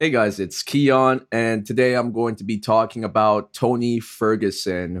Hey guys, it's Keon, and today I'm going to be talking about Tony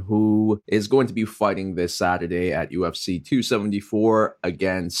Ferguson, who is going to be fighting this Saturday at UFC 274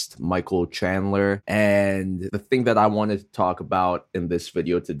 against Michael Chandler. And the thing that I wanted to talk about in this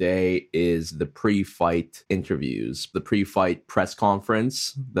video today is the pre-fight interviews, the pre-fight press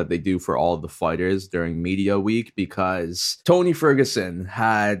conference that they do for all of the fighters during media week, because Tony Ferguson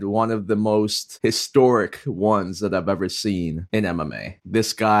had one of the most historic ones that I've ever seen in MMA.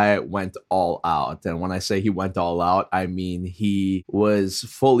 This guy went all out. And when I say he went all out, I mean he was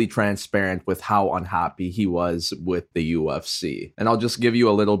fully transparent with how unhappy he was with the UFC. And I'll just give you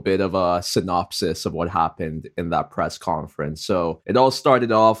a little bit of a synopsis of what happened in that press conference. So it all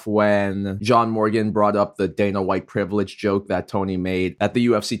started off when John Morgan brought up the Dana White privilege joke that Tony made at the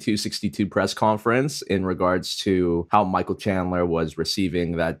UFC 262 press conference in regards to how Michael Chandler was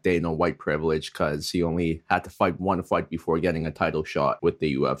receiving that Dana White privilege because he only had to fight one fight before getting a title shot with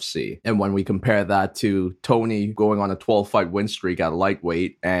the UFC. And when we compare that to Tony going on a 12-fight win streak at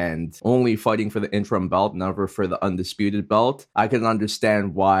lightweight and only fighting for the interim belt, never for the undisputed belt, I can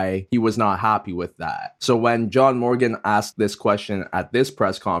understand why he was not happy with that. So when John Morgan asked this question at this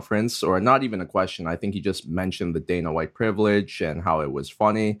press conference, or not even a question, I think he just mentioned the Dana White privilege and how it was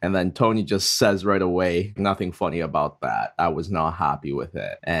funny. And then Tony just says right away, nothing funny about that. I was not happy with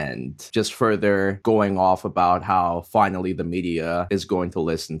it. And just further going off about how finally the media is going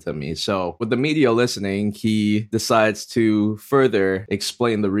to listen to me. So with the media listening, he decides to further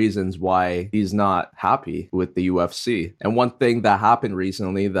explain the reasons why he's not happy with the UFC. And one thing that happened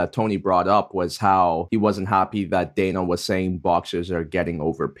recently that Tony brought up was how he wasn't happy that Dana was saying boxers are getting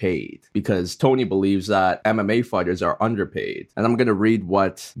overpaid, because Tony believes that MMA fighters are underpaid. And I'm going to read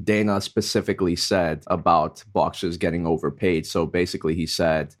what Dana specifically said about boxers getting overpaid. So basically he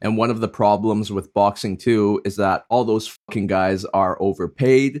said, and one of the problems with boxing too is that all those fucking guys are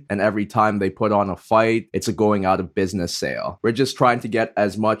overpaid, and every time they put on a fight, it's a going out of business sale. We're just trying to get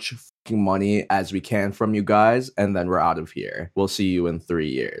as much money as we can from you guys, and then we're out of here. We'll see you in 3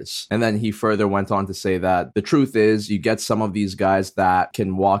 years. And then he further went on to say that the truth is you get some of these guys that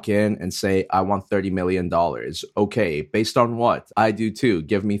can walk in and say, I want $30 million. Okay, based on what? I do too.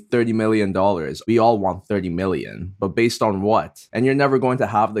 Give me $30 million. We all want 30 million, but based on what? And you're never going to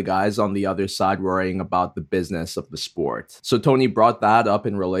have the guys on the other side worrying about the business of the sport. So Tony brought that up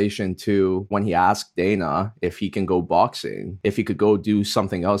in relation to when he asked Dana if he can go boxing, if he could go do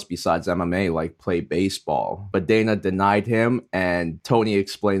something else besides MMA, like play baseball. But Dana denied him, and Tony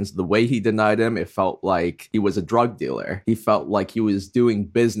explains the way he denied him, it felt like he was a drug dealer. He felt like he was doing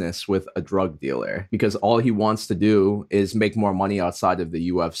business with a drug dealer because all he wants to do is make more money outside of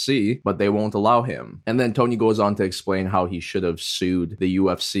the UFC, but they won't allow him. And then Tony goes on to explain how he should have sued the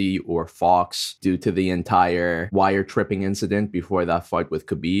UFC or Fox due to the entire wire tripping incident before that fight with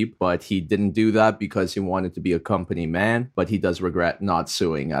Khabib, but he didn't do that because he wanted to be a company man, but he does regret not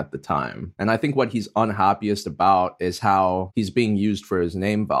suing at the time. And I think what he's unhappiest about is how he's being used for his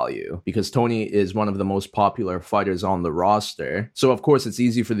name value, because Tony is one of the most popular fighters on the roster. So of course it's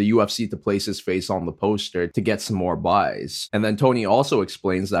easy for the UFC to place his face on the poster to get some more buys. And then Tony also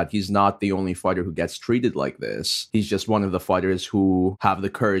explains that he's not the only fighter who gets treated like this. He's just one of the fighters who have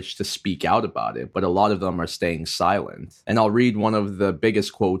the courage to speak out about it, but a lot of them are staying silent. And I'll read one of the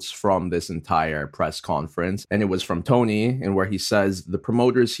biggest quotes from this entire press conference, and it was from Tony, and where he says, the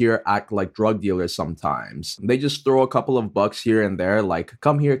promoters here act like drug dealers sometimes. They just throw a couple of bucks here and there, like,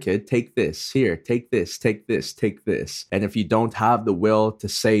 come here, kid, take this, here, take this, take this, take this. And if you don't have the will to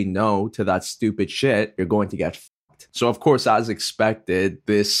say no to that stupid shit, you're going to get so of course, as expected,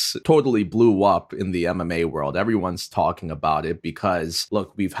 this totally blew up in the MMA world. Everyone's talking about it because,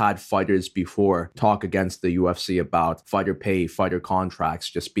 look, we've had fighters before talk against the UFC about fighter pay, fighter contracts,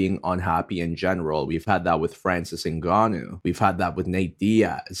 just being unhappy in general. We've had that with Francis Ngannou. We've had that with Nate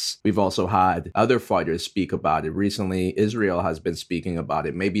Diaz. We've also had other fighters speak about it. Recently, Israel has been speaking about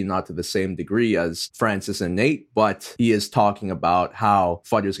it, maybe not to the same degree as Francis and Nate, but he is talking about how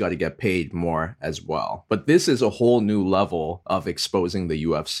fighters got to get paid more as well. But this is a whole new level of exposing the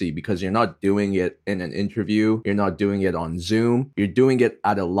UFC, because you're not doing it in an interview, you're not doing it on Zoom, you're doing it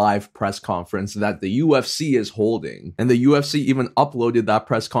at a live press conference that the UFC is holding. And the UFC even uploaded that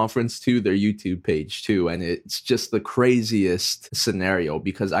press conference to their YouTube page too. And it's just the craziest scenario,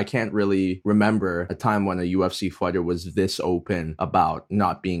 because I can't really remember a time when a UFC fighter was this open about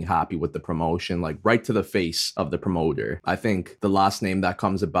not being happy with the promotion, like right to the face of the promoter. I think the last name that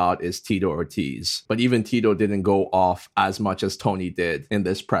comes about is Tito Ortiz, but even Tito didn't go off as much as Tony did in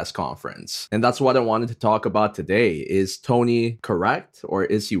this press conference. And that's what I wanted to talk about today. Is Tony correct or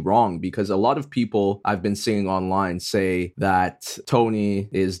is he wrong? Because a lot of people I've been seeing online say that Tony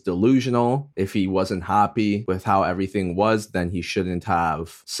is delusional. If he wasn't happy with how everything was, then he shouldn't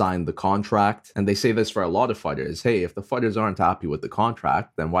have signed the contract. And they say this for a lot of fighters. Hey, if the fighters aren't happy with the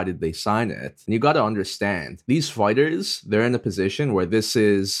contract, then why did they sign it? And you got to understand, these fighters, they're in a position where this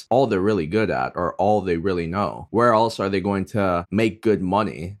is all they're really good at or all they really know. Where else are they going to make good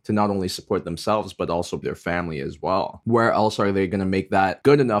money to not only support themselves, but also their family as well? Where else are they going to make that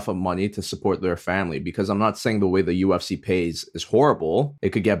good enough of money to support their family? Because I'm not saying the way the UFC pays is horrible. It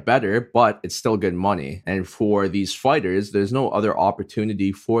could get better, but it's still good money. And for these fighters, there's no other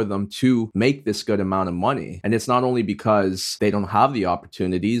opportunity for them to make this good amount of money. And it's not only because they don't have the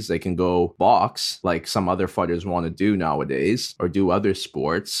opportunities, they can go box like some other fighters want to do nowadays or do other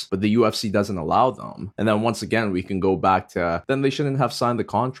sports, but the UFC doesn't allow them. And then once again, we can go back to then they shouldn't have signed the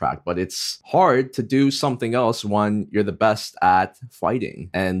contract. But it's hard to do something else when you're the best at fighting.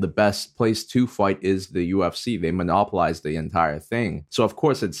 And the best place to fight is the UFC. They monopolize the entire thing. So of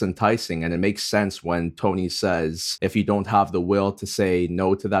course it's enticing, and it makes sense when Tony says, if you don't have the will to say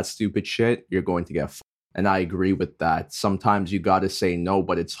no to that stupid shit, you're going to get and I agree with that. Sometimes you got to say no,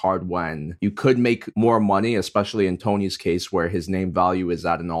 but it's hard when you could make more money, especially in Tony's case where his name value is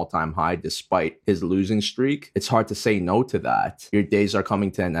at an all-time high despite his losing streak. It's hard to say no to that. Your days are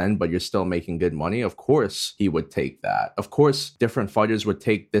coming to an end, but you're still making good money. Of course, he would take that. Of course, different fighters would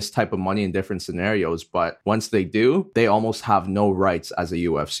take this type of money in different scenarios, but once they do, they almost have no rights as a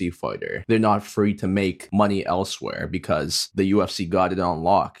UFC fighter. They're not free to make money elsewhere because the UFC got it on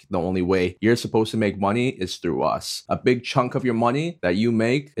lock. The only way you're supposed to make money is through us. A big chunk of your money that you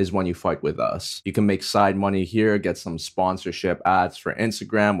make is when you fight with us. You can make side money here, get some sponsorship ads for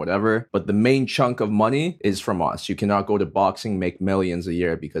Instagram, whatever, but the main chunk of money is from us. You cannot go to boxing, make millions a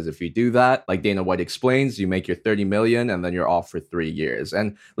year, because if you do that, like Dana White explains, you make your 30 million and then you're off for 3 years.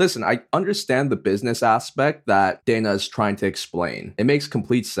 And listen, I understand the business aspect that Dana is trying to explain. It makes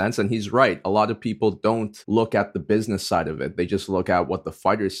complete sense, and he's right. A lot of people don't look at the business side of it. They just look at what the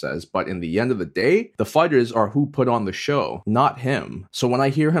fighter says. But in the end of the day, the fighters are who put on the show, not him. So when I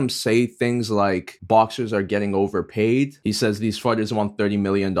hear him say things like boxers are getting overpaid, he says these fighters want $30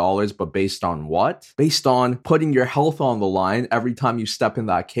 million, but based on what? Based on putting your health on the line every time you step in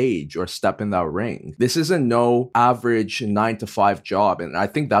that cage or step in that ring. This isn't no average 9-to-5 job. And I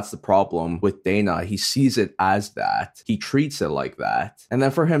think that's the problem with Dana. He sees it as that. He treats it like that. And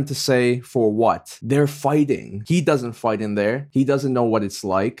then for him to say, for what? They're fighting. He doesn't fight in there. He doesn't know what it's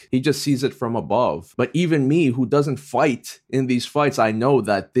like. He just sees it from above. But even me, who doesn't fight in these fights, I know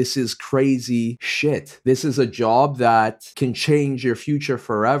that this is crazy shit. This is a job that can change your future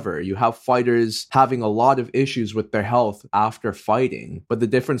forever. You have fighters having a lot of issues with their health after fighting. But the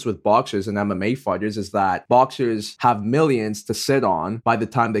difference with boxers and MMA fighters is that boxers have millions to sit on by the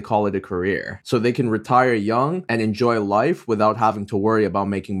time they call it a career. So they can retire young and enjoy life without having to worry about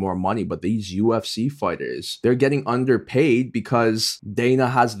making more money. But these UFC fighters, they're getting underpaid because Dana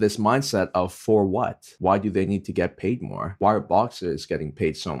has this mindset of, for what? Why do they need to get paid more? Why are boxers getting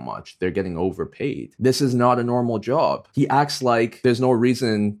paid so much? They're getting overpaid. This is not a normal job. He acts like there's no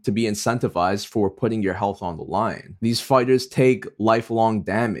reason to be incentivized for putting your health on the line. These fighters take lifelong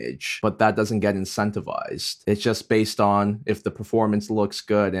damage, but that doesn't get incentivized. It's just based on if the performance looks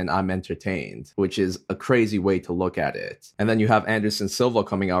good and I'm entertained, which is a crazy way to look at it. And then you have Anderson Silva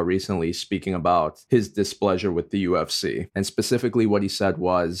coming out recently speaking about his displeasure with the UFC. And specifically what he said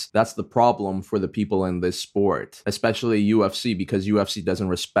was, that's the problem for the people in this sport, especially UFC, because UFC doesn't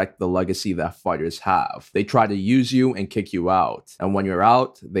respect the legacy that fighters have. They try to use you and kick you out. And when you're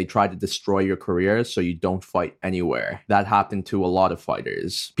out, they try to destroy your career so you don't fight anywhere. That happened to a lot of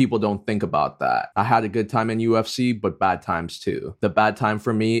fighters. People don't think about that. I had a good time in UFC, but bad times too. The bad time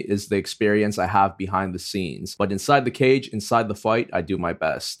for me is the experience I have behind the scenes. But inside the cage, inside the fight, I do my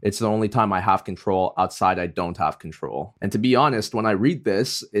best. It's the only time I have control. Outside, I don't have control. And to be honest, when I read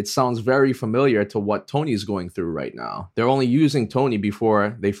this, it sounds very familiar to what Tony's going through right now. They're only using Tony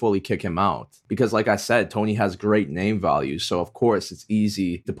before they fully kick him out. Because like I said, Tony has great name value, so of course it's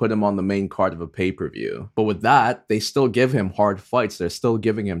easy to put him on the main card of a pay-per-view. But with that, they still give him hard fights. They're still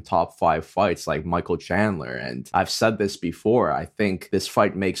giving him top 5 fights like Michael Chandler. And I've said this before, I think this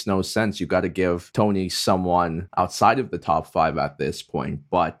fight makes no sense. You got to give Tony someone outside of the top 5 at this point.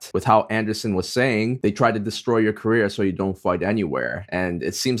 But with how Anderson was saying, they try to destroy your career so you don't fight anywhere. And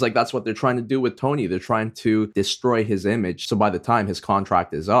it seems like that's what they're trying to do with with Tony. They're trying to destroy his image. So by the time his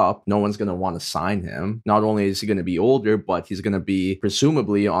contract is up, no one's going to want to sign him. Not only is he going to be older, but he's going to be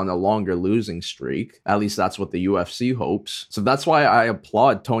presumably on a longer losing streak. At least that's what the UFC hopes. So that's why I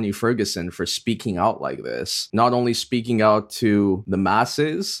applaud Tony Ferguson for speaking out like this. Not only speaking out to the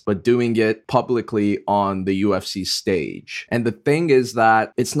masses, but doing it publicly on the UFC stage. And the thing is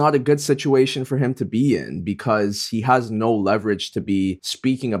that it's not a good situation for him to be in because he has no leverage to be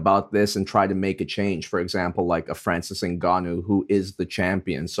speaking about this and try to make a change. For example, like a Francis Ngannou, who is the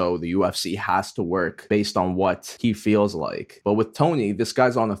champion. So the UFC has to work based on what he feels like. But with Tony, this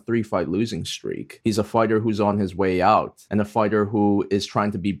guy's on a 3-fight losing streak. He's a fighter who's on his way out and a fighter who is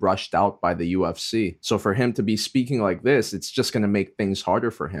trying to be brushed out by the UFC. So for him to be speaking like this, it's just going to make things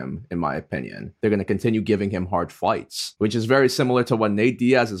harder for him, in my opinion. They're going to continue giving him hard fights, which is very similar to what Nate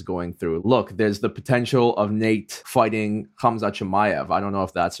Diaz is going through. Look, there's the potential of Nate fighting Khamzat Chimaev. I don't know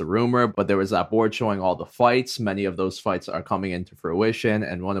if that's a rumor, but there was that board showing all the fights. Many of those fights are coming into fruition,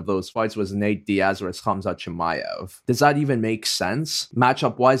 and one of those fights was Nate Diaz versus Khamzat Chimaev. Does that even make sense?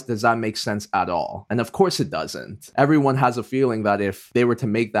 Matchup-wise, does that make sense at all? And of course it doesn't. Everyone has a feeling that if they were to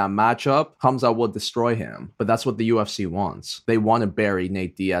make that matchup, Khamzat will destroy him. But that's what the UFC wants. They want to bury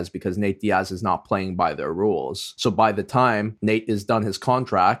Nate Diaz because Nate Diaz is not playing by their rules. So by the time Nate is done his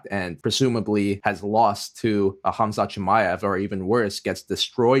contract and presumably has lost to a Khamzat Chimaev, or even worse, gets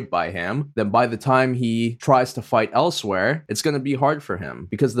destroyed by him, then by the time he tries to fight elsewhere, it's going to be hard for him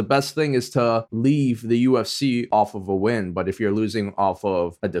because the best thing is to leave the UFC off of a win. But if you're losing off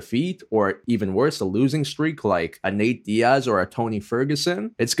of a defeat, or even worse, a losing streak like a Nate Diaz or a Tony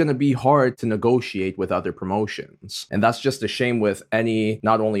Ferguson, it's going to be hard to negotiate with other promotions. And that's just a shame with any,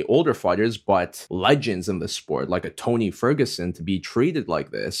 not only older fighters, but legends in the sport, like a Tony Ferguson, to be treated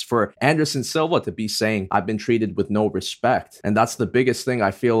like this. For Anderson Silva to be saying, I've been treated with no respect. And that's the biggest thing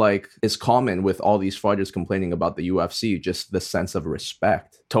I feel like is common with all these fighters complaining about the UFC, just the sense of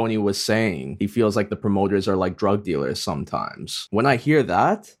respect. Tony was saying he feels like the promoters are like drug dealers sometimes. When I hear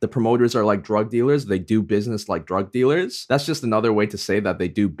that, the promoters are like drug dealers, they do business like drug dealers, that's just another way to say that they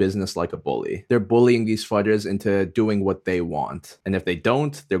do business like a bully. They're bullying these fighters into doing what they want. And if they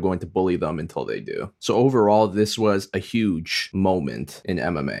don't, they're going to bully them until they do. So overall, this was a huge moment in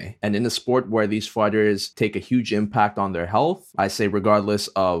MMA. And in a sport where these fighters take a huge impact on their health, I say regardless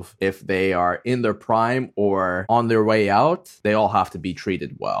of if they are in their prime or on their way out, they all have to be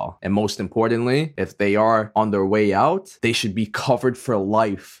treated well. And most importantly, if they are on their way out, they should be covered for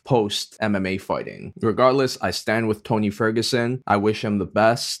life post MMA fighting. Regardless, I stand with Tony Ferguson. I wish him the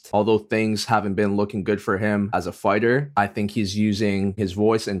best. Although things haven't been looking good for him as a fighter, I think he's using his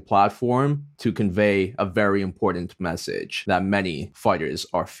voice and platform to convey a very important message that many fighters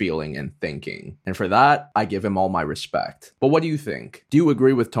are feeling and thinking. And for that, I give him all my respect. But what do you think? Do you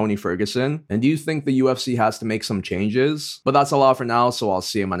agree with Tony Ferguson? And do you think the UFC has to make some changes? But that's a lot for now, so I'll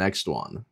see you in my next one.